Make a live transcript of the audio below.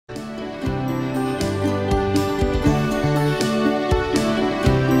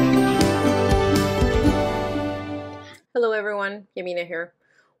Hello everyone, Yamina here.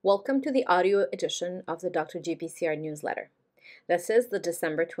 Welcome to the audio edition of the Dr. GPCR newsletter. This is the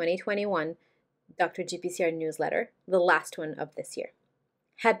December 2021 Dr. GPCR newsletter, the last one of this year.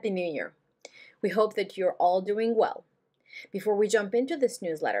 Happy New Year. We hope that you're all doing well. Before we jump into this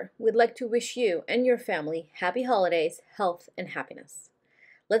newsletter, we'd like to wish you and your family happy holidays, health, and happiness.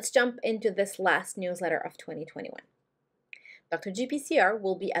 Let's jump into this last newsletter of 2021. Dr. GPCR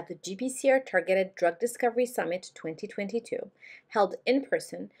will be at the GPCR-Targeted Drug Discovery Summit 2022, held in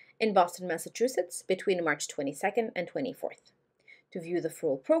person in Boston, Massachusetts between March 22nd and 24th. To view the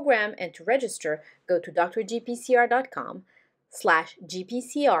full program and to register, go to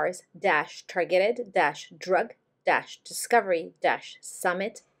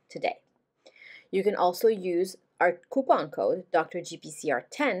drgpcr.com/GPCRs-targeted-drug-discovery-summit today. You can also use our coupon code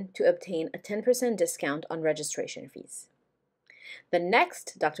DrGPCR10 to obtain a 10% discount on registration fees. The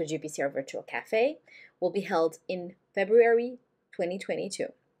next Dr. GPCR Virtual Cafe will be held in February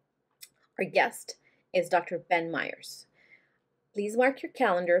 2022. Our guest is Dr. Ben Myers. Please mark your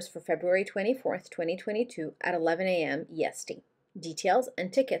calendars for February 24th, 2022 at 11 a.m. EST. Details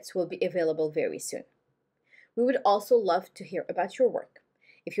and tickets will be available very soon. We would also love to hear about your work.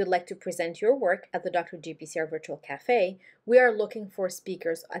 If you'd like to present your work at the Dr. GPCR Virtual Cafe, we are looking for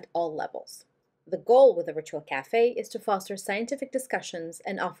speakers at all levels. The goal with the Virtual Cafe is to foster scientific discussions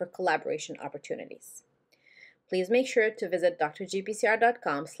and offer collaboration opportunities. Please make sure to visit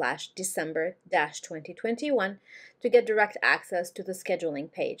drgpcr.com/December-2021 to get direct access to the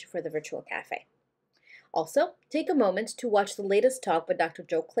scheduling page for the Virtual Cafe. Also, take a moment to watch the latest talk by Dr.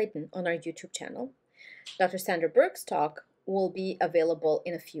 Joe Clayton on our YouTube channel. Dr. Sandra Berndt's talk will be available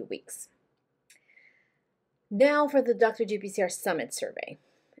in a few weeks. Now for the Dr. GPCR Summit survey.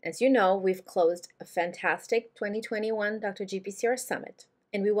 As you know, we've closed a fantastic 2021 Dr. GPCR Summit,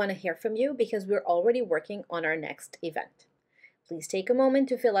 and we want to hear from you because we're already working on our next event. Please take a moment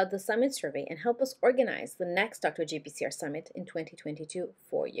to fill out the Summit survey and help us organize the next Dr. GPCR Summit in 2022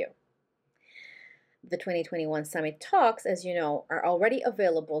 for you. The 2021 Summit talks, as you know, are already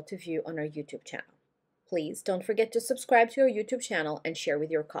available to view on our YouTube channel. Please don't forget to subscribe to our YouTube channel and share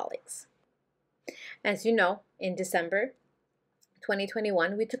with your colleagues. As you know, in December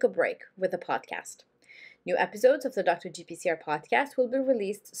 2021, we took a break with the podcast. New episodes of the Dr. GPCR podcast will be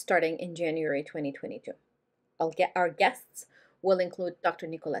released starting in January 2022. Our guests will include Dr.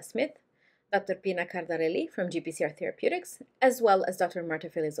 Nicola Smith, Dr. Pina Cardarelli from GPCR Therapeutics, as well as Dr. Marta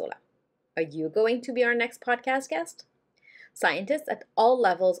Filizola. Are you going to be our next podcast guest? Scientists at all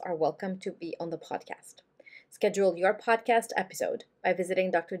levels are welcome to be on the podcast. Schedule your podcast episode by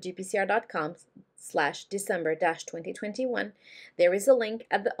visiting drgpcr.com/December-2021. There is a link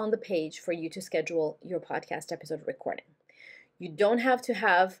on the page for you to schedule your podcast episode recording. You don't have to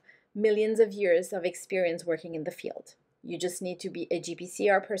have millions of years of experience working in the field. You just need to be a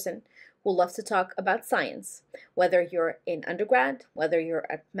GPCR person who loves to talk about science. Whether you're in undergrad, whether you're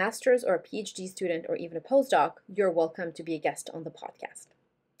a master's or a PhD student, or even a postdoc, you're welcome to be a guest on the podcast.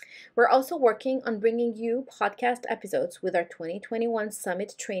 We're also working on bringing you podcast episodes with our 2021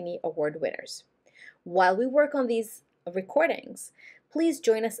 Summit Trainee Award winners. While we work on these recordings, please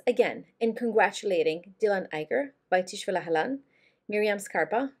join us again in congratulating Dylan Iger, Vaitish Velahalan, Miriam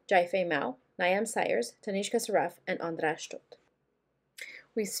Scarpa, Jaifei Mao, Nayam Sayers, Tanishka Saraf, and Andras Stott.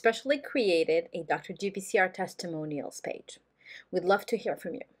 We've specially created a Dr. GPCR testimonials page. We'd love to hear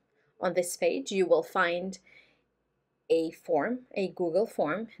from you. On this page, you will find a Google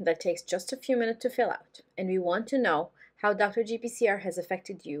form that takes just a few minutes to fill out, and we want to know how Dr. GPCR has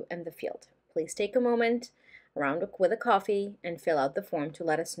affected you and the field. Please take a moment with a coffee and fill out the form to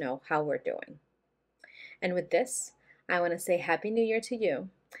let us know how we're doing. And with this, I want to say Happy New Year to you.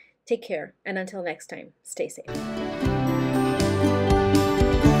 Take care, and until next time, stay safe.